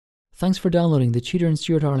Thanks for downloading the Tudor and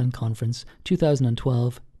Stuart Ireland Conference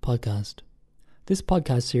 2012 podcast. This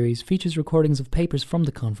podcast series features recordings of papers from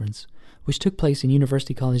the conference, which took place in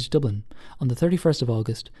University College Dublin on the 31st of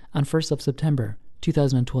August and 1st of September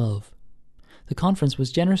 2012. The conference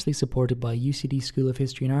was generously supported by UCD School of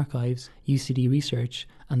History and Archives, UCD Research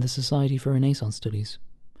and the Society for Renaissance Studies.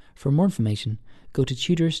 For more information, go to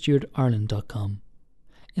tudorstuartireland.com.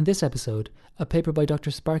 In this episode, a paper by Dr.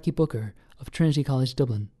 Sparky Booker of Trinity College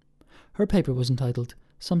Dublin. Her paper was entitled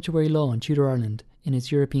Sumptuary Law in Tudor Ireland in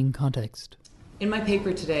its European Context. In my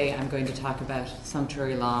paper today, I'm going to talk about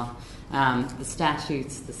sumptuary law, the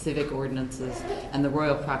statutes, the civic ordinances, and the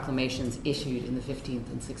royal proclamations issued in the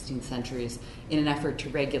 15th and 16th centuries in an effort to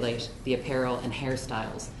regulate the apparel and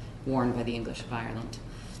hairstyles worn by the English of Ireland.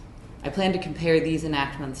 I plan to compare these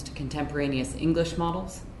enactments to contemporaneous English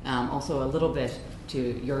models, also a little bit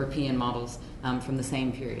to European models from the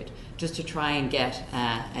same period, just to try and get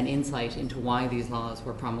an insight into why these laws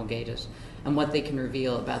were promulgated and what they can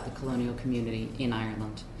reveal about the colonial community in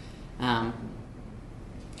Ireland.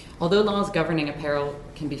 Although laws governing apparel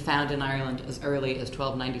can be found in Ireland as early as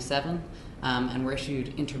 1297 and were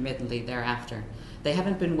issued intermittently thereafter, they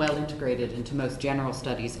haven't been well integrated into most general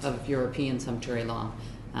studies of European sumptuary law,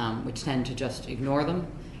 which tend to just ignore them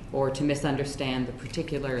or to misunderstand the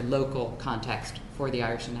particular local context for the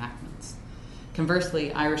Irish enactments.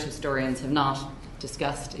 Conversely, Irish historians have not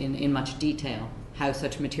discussed in much detail how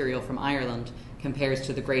such material from Ireland compares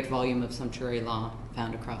to the great volume of sumptuary law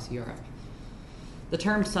found across Europe. The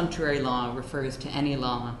term sumptuary law refers to any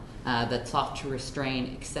law that sought to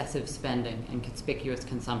restrain excessive spending and conspicuous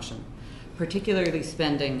consumption, particularly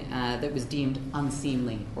spending that was deemed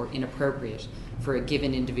unseemly or inappropriate for a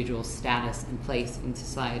given individual's status and place in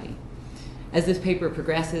society. As this paper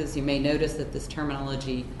progresses, you may notice that this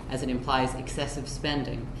terminology, as it implies excessive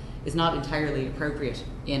spending, is not entirely appropriate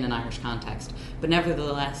in an Irish context, but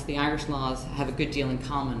nevertheless, the Irish laws have a good deal in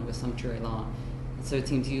common with sumptuary law, so it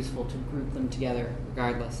seems useful to group them together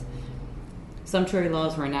regardless. Sumptuary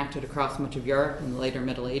laws were enacted across much of Europe in the later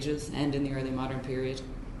Middle Ages and in the early modern period,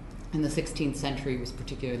 and the 16th century was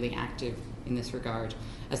particularly active in this regard,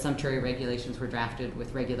 as sumptuary regulations were drafted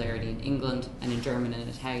with regularity in England and in German and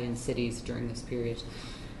Italian cities during this period.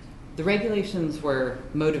 The regulations were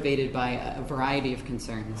motivated by a variety of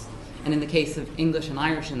concerns, and in the case of English and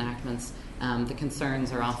Irish enactments, the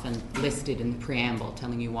concerns are often listed in the preamble,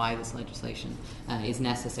 telling you why this legislation is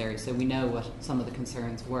necessary, so we know what some of the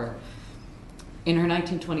concerns were. In her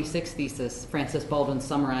 1926 thesis, Frances Baldwin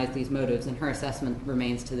summarized these motives, and her assessment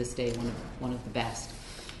remains to this day one of the best.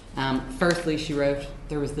 Firstly, she wrote,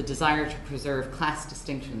 there was the desire to preserve class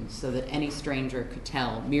distinctions so that any stranger could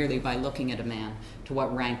tell, merely by looking at a man, to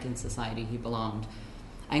what rank in society he belonged.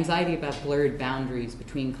 Anxiety about blurred boundaries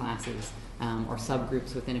between classes or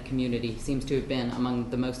subgroups within a community seems to have been among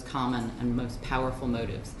the most common and most powerful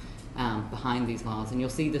motives behind these laws. And you'll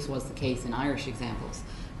see this was the case in Irish examples,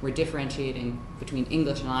 where differentiating between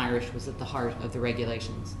English and Irish was at the heart of the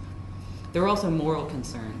regulations. There were also moral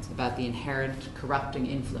concerns about the inherent corrupting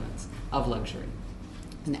influence of luxury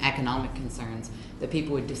and economic concerns that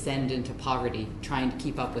people would descend into poverty trying to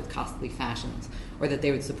keep up with costly fashions, or that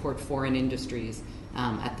they would support foreign industries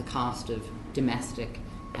at the cost of domestic,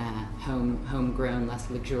 homegrown, less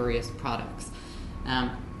luxurious products.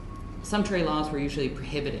 Sumptuary laws were usually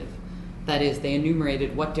prohibitive. That is, they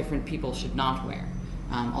enumerated what different people should not wear.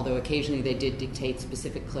 Although occasionally they did dictate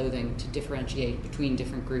specific clothing to differentiate between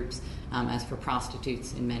different groups, as for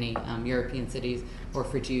prostitutes in many European cities, or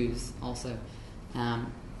for Jews also.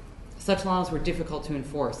 Such laws were difficult to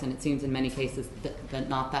enforce, and it seems in many cases that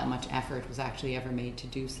not that much effort was actually ever made to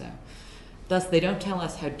do so. Thus, they don't tell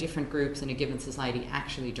us how different groups in a given society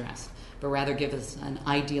actually dressed, but rather give us an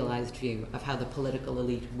idealized view of how the political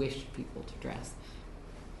elite wished people to dress.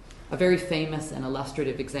 A very famous and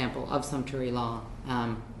illustrative example of sumptuary law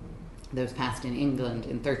that was passed in England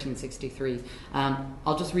in 1363.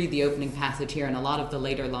 I'll just read the opening passage here, and a lot of the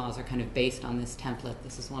later laws are kind of based on this template.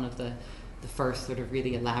 This is one of the first sort of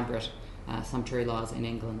really elaborate sumptuary laws in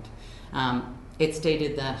England. It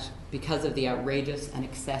stated that because of the outrageous and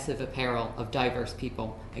excessive apparel of diverse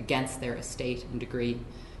people against their estate and degree,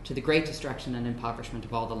 to the great destruction and impoverishment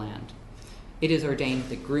of all the land, it is ordained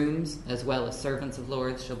that grooms, as well as servants of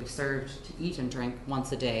lords, shall be served to eat and drink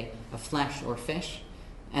once a day of flesh or fish,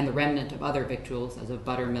 and the remnant of other victuals, as of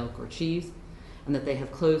butter, milk, or cheese, and that they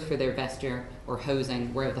have clothes for their vesture or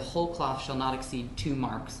hosing, where the whole cloth shall not exceed 2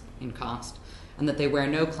 marks in cost, and that they wear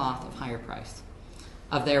no cloth of higher price,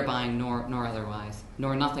 of their buying nor otherwise,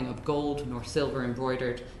 nor nothing of gold, nor silver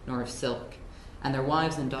embroidered, nor of silk, and their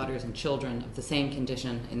wives and daughters and children of the same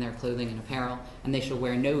condition in their clothing and apparel, and they shall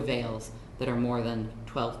wear no veils that are more than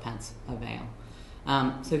 12 pence a veil.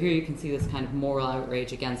 So here you can see this kind of moral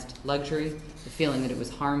outrage against luxury, the feeling that it was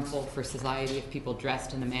harmful for society if people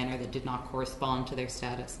dressed in a manner that did not correspond to their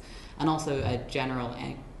status, and also a general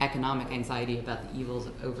economic anxiety about the evils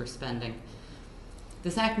of overspending.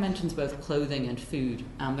 This act mentions both clothing and food.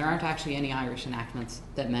 There aren't actually any Irish enactments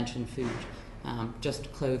that mention food,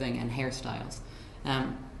 just clothing and hairstyles.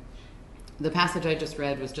 The passage I just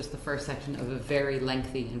read was just the first section of a very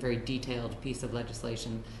lengthy and very detailed piece of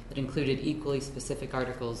legislation that included equally specific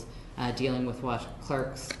articles dealing with what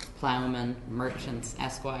clerks, ploughmen, merchants,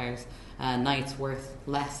 esquires, knights worth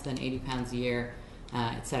less than £80 a year,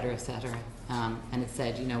 etc., etc. And it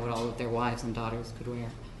said, what all of their wives and daughters could wear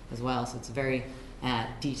as well. So it's a very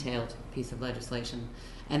detailed piece of legislation.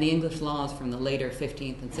 And the English laws from the later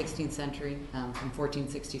 15th and 16th century, from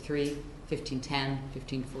 1463, 1510,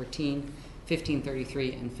 1514,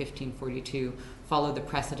 1533 and 1542 followed the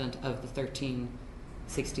precedent of the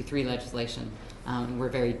 1363 legislation and were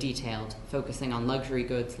very detailed, focusing on luxury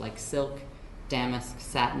goods like silk, damask,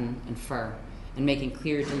 satin, and fur, and making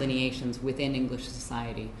clear delineations within English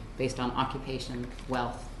society based on occupation,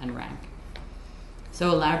 wealth, and rank.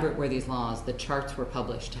 So elaborate were these laws that charts were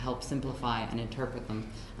published to help simplify and interpret them.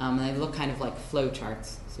 And they look kind of like flow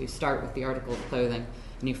charts. So you start with the article of clothing,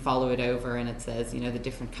 and you follow it over, and it says, the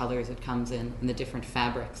different colors it comes in and the different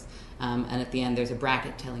fabrics. And at the end, there's a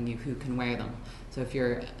bracket telling you who can wear them. So if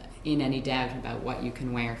you're in any doubt about what you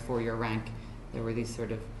can wear for your rank, there were these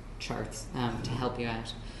sort of charts to help you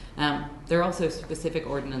out. There are also specific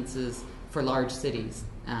ordinances for large cities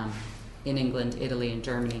in England, Italy, and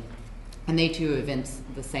Germany. And they too evince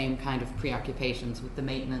the same kind of preoccupations with the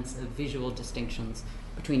maintenance of visual distinctions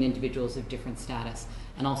between individuals of different status,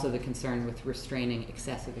 and also the concern with restraining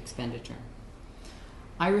excessive expenditure.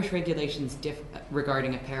 Irish regulations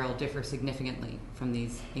regarding apparel differ significantly from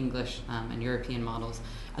these English and European models,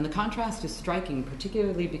 and the contrast is striking,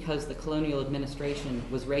 particularly because the colonial administration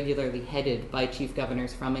was regularly headed by chief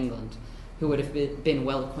governors from England, who would have been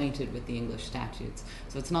well acquainted with the English statutes.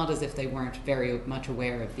 So it's not as if they weren't very much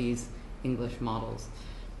aware of these English models.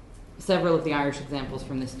 Several of the Irish examples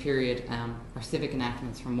from this period are civic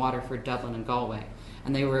enactments from Waterford, Dublin, and Galway,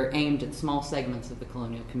 and they were aimed at small segments of the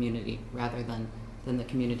colonial community rather than the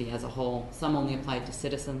community as a whole. Some only applied to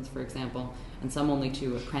citizens, for example, and some only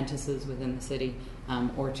to apprentices within the city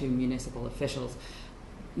or to municipal officials.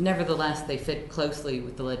 Nevertheless, they fit closely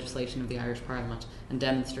with the legislation of the Irish Parliament and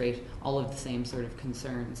demonstrate all of the same sort of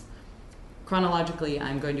concerns. Chronologically,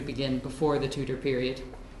 I'm going to begin before the Tudor period,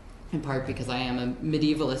 in part because I am a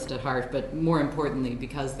medievalist at heart, but more importantly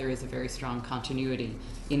because there is a very strong continuity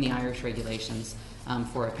in the Irish regulations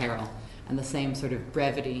for apparel, and the same sort of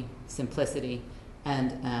brevity, simplicity,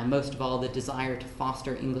 and most of all the desire to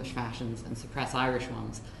foster English fashions and suppress Irish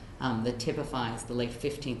ones that typifies the late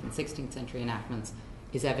 15th and 16th century enactments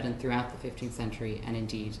is evident throughout the 15th century and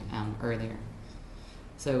indeed earlier.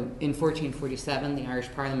 So in 1447, the Irish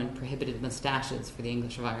Parliament prohibited moustaches for the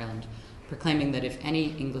English of Ireland, proclaiming that if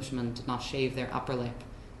any Englishman did not shave their upper lip,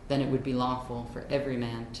 then it would be lawful for every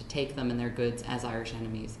man to take them and their goods as Irish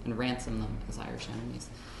enemies and ransom them as Irish enemies.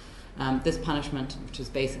 This punishment, which is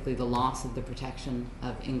basically the loss of the protection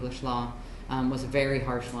of English law, was a very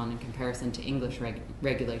harsh one in comparison to English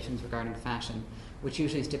regulations regarding fashion, which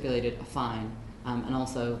usually stipulated a fine and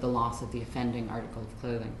also the loss of the offending article of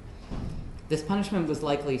clothing. This punishment was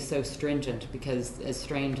likely so stringent because, as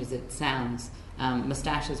strange as it sounds,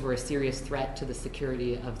 moustaches were a serious threat to the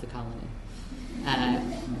security of the colony.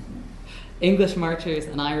 English marchers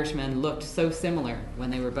and Irishmen looked so similar when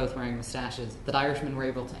they were both wearing moustaches that Irishmen were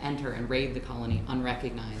able to enter and raid the colony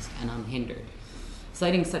unrecognized and unhindered.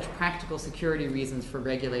 Citing such practical security reasons for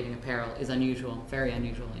regulating apparel is unusual, very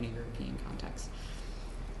unusual in a European context.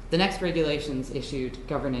 The next regulations issued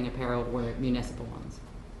governing apparel were municipal ones.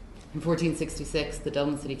 In 1466, the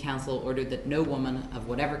Dublin City Council ordered that no woman of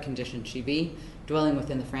whatever condition she be, dwelling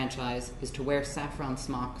within the franchise, is to wear saffron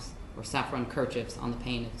smocks or saffron kerchiefs on the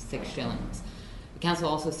pain of 6 shillings. The council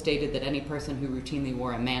also stated that any person who routinely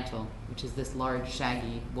wore a mantle, which is this large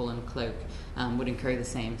shaggy woolen cloak, would incur the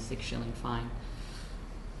same 6 shilling fine.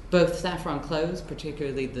 Both saffron clothes,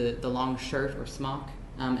 particularly the long shirt or smock,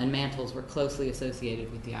 and mantles were closely associated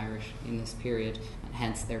with the Irish in this period, and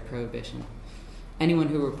hence their prohibition. Anyone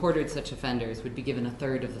who reported such offenders would be given a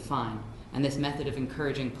third of the fine, and this method of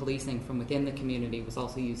encouraging policing from within the community was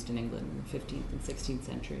also used in England in the 15th and 16th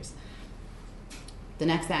centuries. The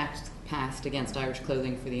next act passed against Irish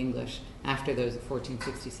clothing for the English after those of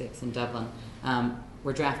 1466 in Dublin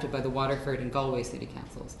were drafted by the Waterford and Galway city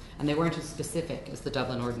councils, and they weren't as specific as the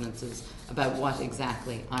Dublin ordinances about what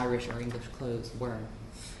exactly Irish or English clothes were.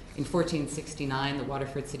 In 1469, the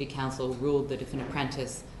Waterford City Council ruled that if an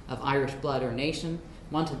apprentice of Irish blood or nation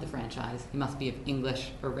wanted the franchise, he must be of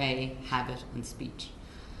English array, habit, and speech.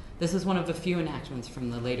 This is one of the few enactments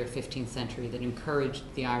from the later 15th century that encouraged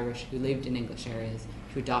the Irish who lived in English areas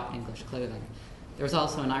to adopt English clothing. There was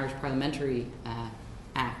also an Irish Parliamentary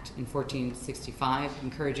Act in 1465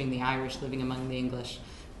 encouraging the Irish living among the English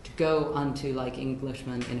to go unto like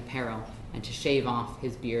Englishmen in apparel and to shave off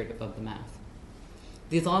his beard above the mouth.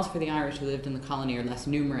 These laws for the Irish who lived in the colony are less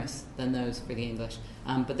numerous than those for the English,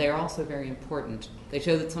 but they are also very important. They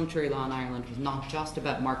show that sumptuary law in Ireland was not just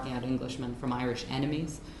about marking out Englishmen from Irish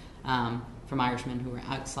enemies, from Irishmen who were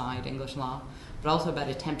outside English law, but also about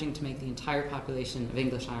attempting to make the entire population of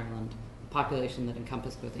English Ireland, a population that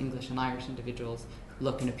encompassed both English and Irish individuals,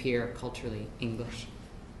 look and appear culturally English.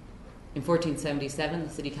 In 1477, the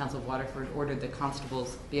City Council of Waterford ordered that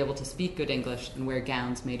constables be able to speak good English and wear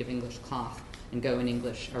gowns made of English cloth and go in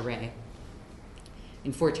English array.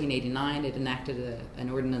 In 1489, it enacted an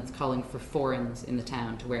ordinance calling for foreigners in the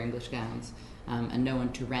town to wear English gowns and no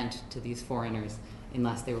one to rent to these foreigners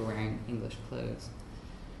unless they were wearing English clothes.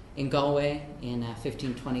 In Galway, in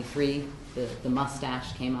 1523, the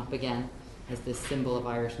mustache came up again as this symbol of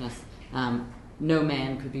Irishness. No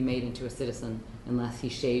man could be made into a citizen unless he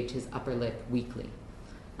shaved his upper lip weekly.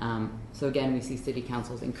 So again, we see city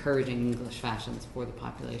councils encouraging English fashions for the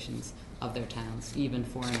populations of their towns, even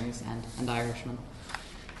foreigners and Irishmen.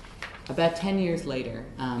 About 10 years later,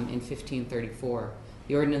 in 1534,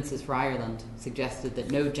 the ordinances for Ireland suggested that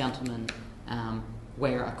no gentleman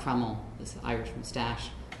wear a crummel, this Irish moustache,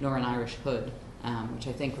 nor an Irish hood, which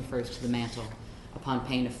I think refers to the mantle, upon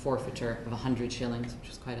pain of forfeiture of 100 shillings, which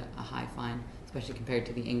is quite a high fine, especially compared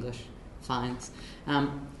to the English fines.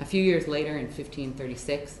 A few years later, in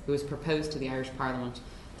 1536, it was proposed to the Irish Parliament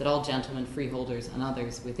that all gentlemen, freeholders, and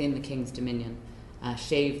others within the King's dominion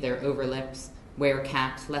shave their overlips, wear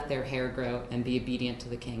caps, let their hair grow, and be obedient to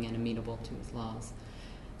the King and amenable to his laws.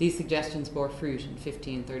 These suggestions bore fruit in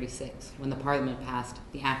 1536, when the Parliament passed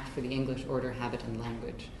the Act for the English Order, Habit, and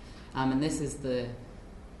Language. And this is the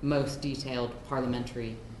most detailed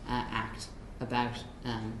parliamentary act about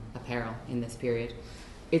apparel in this period.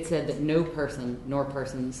 It said that no person, nor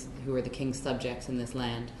persons who are the king's subjects in this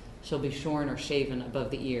land, shall be shorn or shaven above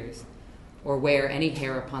the ears, or wear any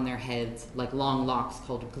hair upon their heads, like long locks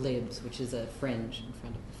called glibs, which is a fringe in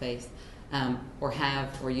front of the face, or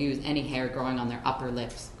have or use any hair growing on their upper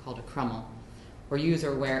lips, called a crummel, or use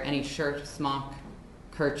or wear any shirt, smock,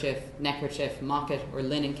 kerchief, neckerchief, mocket, or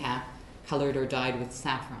linen cap, colored or dyed with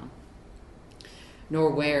saffron, nor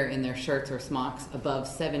wear in their shirts or smocks above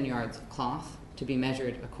 7 yards of cloth, to be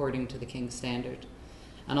measured according to the king's standard.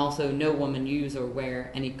 And also no woman use or wear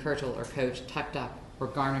any kirtle or coat tucked up or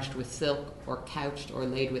garnished with silk or couched or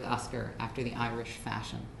laid with usker after the Irish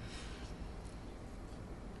fashion.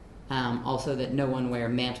 Also that no one wear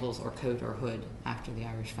mantles or coat or hood after the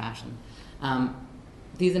Irish fashion.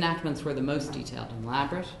 These enactments were the most detailed and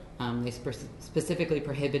elaborate. They specifically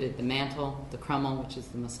prohibited the mantle, the crummel, which is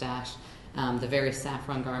the moustache, the various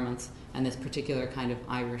saffron garments, and this particular kind of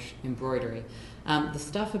Irish embroidery. The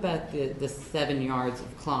stuff about the 7 yards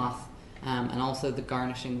of cloth and also the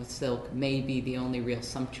garnishing with silk may be the only real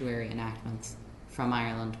sumptuary enactments from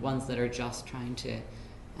Ireland, ones that are just trying to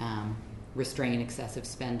restrain excessive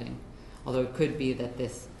spending. Although it could be that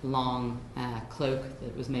this long cloak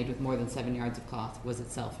that was made with more than 7 yards of cloth was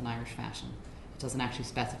itself an Irish fashion. It doesn't actually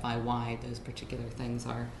specify why those particular things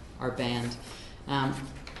are banned.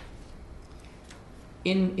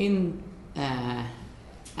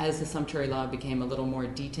 As the sumptuary law became a little more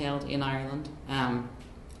detailed in Ireland,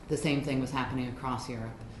 the same thing was happening across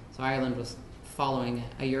Europe. So Ireland was following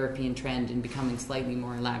a European trend in becoming slightly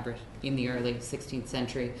more elaborate in the early 16th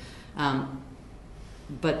century.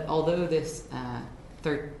 But although this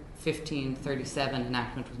 1537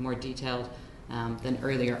 enactment was more detailed than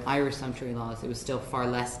earlier Irish sumptuary laws, it was still far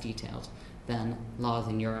less detailed than laws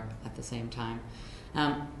in Europe at the same time.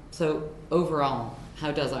 So overall,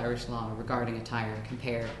 how does Irish law regarding attire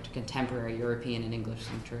compare to contemporary European and English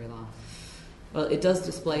sumptuary law? Well, it does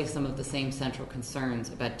display some of the same central concerns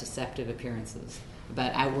about deceptive appearances,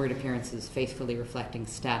 about outward appearances faithfully reflecting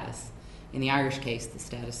status. In the Irish case, the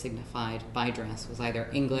status signified by dress was either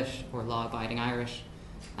English or law-abiding Irish,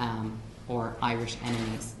 or Irish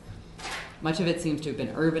enemies. Much of it seems to have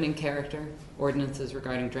been urban in character. Ordinances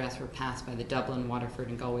regarding dress were passed by the Dublin, Waterford,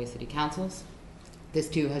 and Galway city councils. This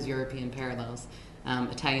too has European parallels.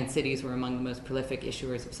 Italian cities were among the most prolific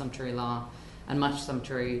issuers of sumptuary law, and much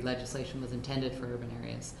sumptuary legislation was intended for urban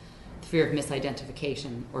areas. The fear of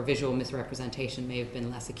misidentification or visual misrepresentation may have been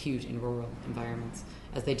less acute in rural environments,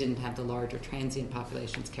 as they didn't have the large or transient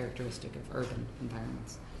populations characteristic of urban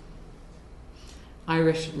environments.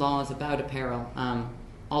 Irish laws about apparel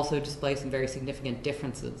also display some very significant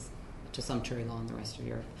differences to sumptuary law in the rest of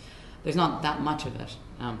Europe. There's not that much of it,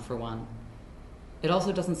 for one. It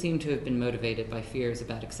also doesn't seem to have been motivated by fears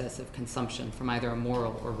about excessive consumption from either a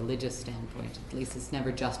moral or religious standpoint. At least it's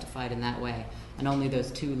never justified in that way, and only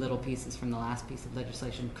those two little pieces from the last piece of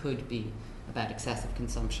legislation could be about excessive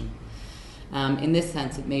consumption. In this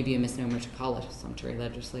sense, it may be a misnomer to call it sumptuary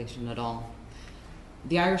legislation at all.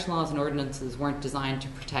 The Irish laws and ordinances weren't designed to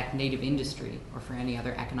protect native industry or for any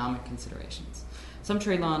other economic considerations.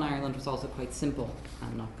 Sumptuary law in Ireland was also quite simple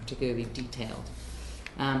and not particularly detailed.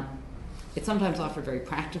 It sometimes offered very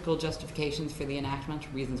practical justifications for the enactment,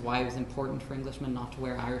 reasons why it was important for Englishmen not to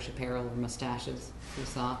wear Irish apparel or moustaches. We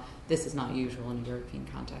saw this is not usual in a European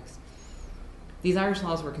context. These Irish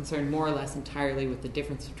laws were concerned more or less entirely with the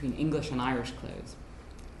difference between English and Irish clothes,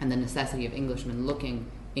 and the necessity of Englishmen looking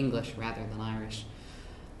English rather than Irish.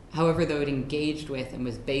 However, though it engaged with and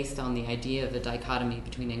was based on the idea of a dichotomy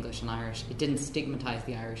between English and Irish, it didn't stigmatize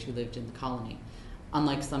the Irish who lived in the colony.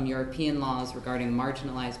 Unlike some European laws regarding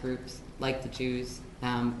marginalized groups, like the Jews,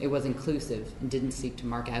 it was inclusive and didn't seek to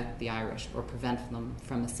mark out the Irish or prevent them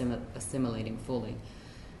from assimilating fully.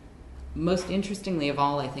 Most interestingly of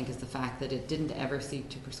all, I think, is the fact that it didn't ever seek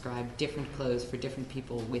to prescribe different clothes for different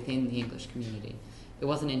people within the English community. It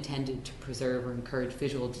wasn't intended to preserve or encourage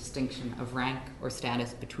visual distinction of rank or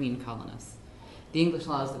status between colonists. The English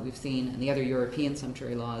laws that we've seen and the other European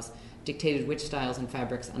sumptuary laws dictated which styles and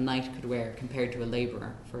fabrics a knight could wear compared to a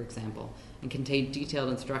labourer, for example, and contained detailed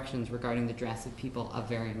instructions regarding the dress of people of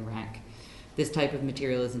varying rank. This type of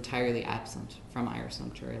material is entirely absent from Irish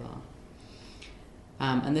sumptuary law.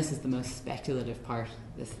 And this is the most speculative part,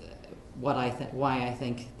 why I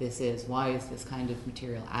think this is. Why is this kind of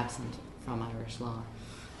material absent from Irish law?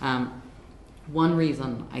 One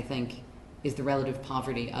reason, I think, is the relative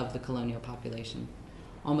poverty of the colonial population.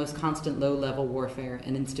 Almost constant low-level warfare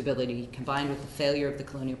and instability, combined with the failure of the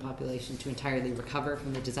colonial population to entirely recover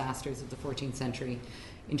from the disasters of the 14th century,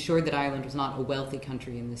 ensured that Ireland was not a wealthy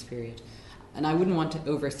country in this period. And I wouldn't want to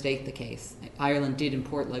overstate the case. Ireland did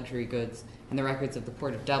import luxury goods, and the records of the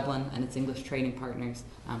Port of Dublin and its English trading partners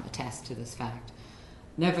attest to this fact.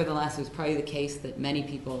 Nevertheless, it was probably the case that many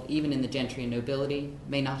people, even in the gentry and nobility,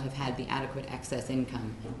 may not have had the adequate excess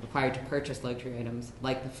income required to purchase luxury items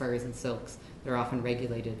like the furs and silks that are often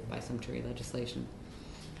regulated by sumptuary legislation.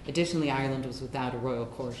 Additionally, Ireland was without a royal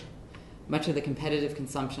court. Much of the competitive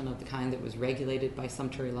consumption of the kind that was regulated by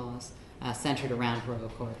sumptuary laws centred around royal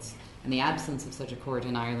courts, and the absence of such a court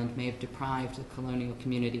in Ireland may have deprived the colonial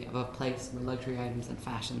community of a place where luxury items and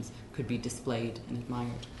fashions could be displayed and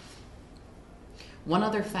admired. One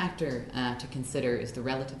other factor to consider is the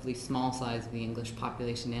relatively small size of the English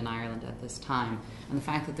population in Ireland at this time, and the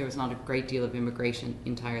fact that there was not a great deal of immigration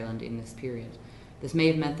into Ireland in this period. This may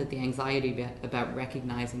have meant that the anxiety about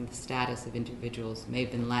recognizing the status of individuals may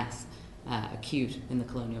have been less acute in the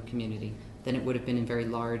colonial community than it would have been in very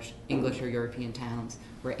large English or European towns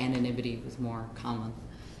where anonymity was more common.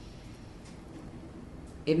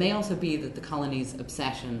 It may also be that the colony's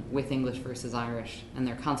obsession with English versus Irish and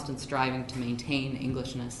their constant striving to maintain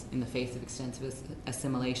Englishness in the face of extensive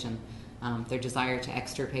assimilation, their desire to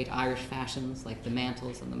extirpate Irish fashions like the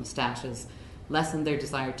mantles and the moustaches, lessened their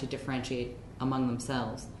desire to differentiate among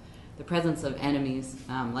themselves. The presence of enemies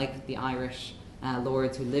like the Irish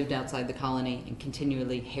lords who lived outside the colony and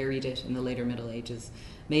continually harried it in the later Middle Ages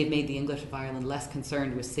may have made the English of Ireland less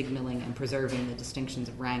concerned with signalling and preserving the distinctions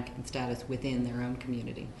of rank and status within their own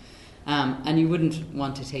community. And you wouldn't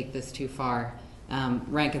want to take this too far.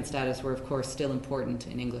 Rank and status were, of course, still important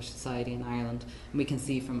in English society in Ireland, and we can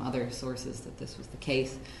see from other sources that this was the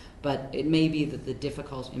case. But it may be that the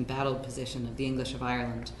difficult, embattled position of the English of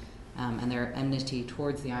Ireland and their enmity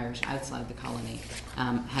towards the Irish outside the colony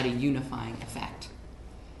had a unifying effect.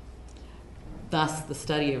 Thus, the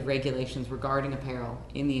study of regulations regarding apparel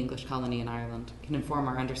in the English colony in Ireland can inform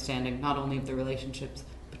our understanding not only of the relationships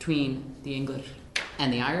between the English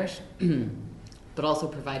and the Irish, but also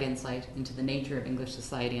provide insight into the nature of English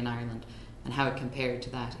society in Ireland and how it compared to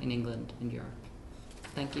that in England and Europe.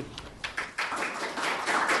 Thank you.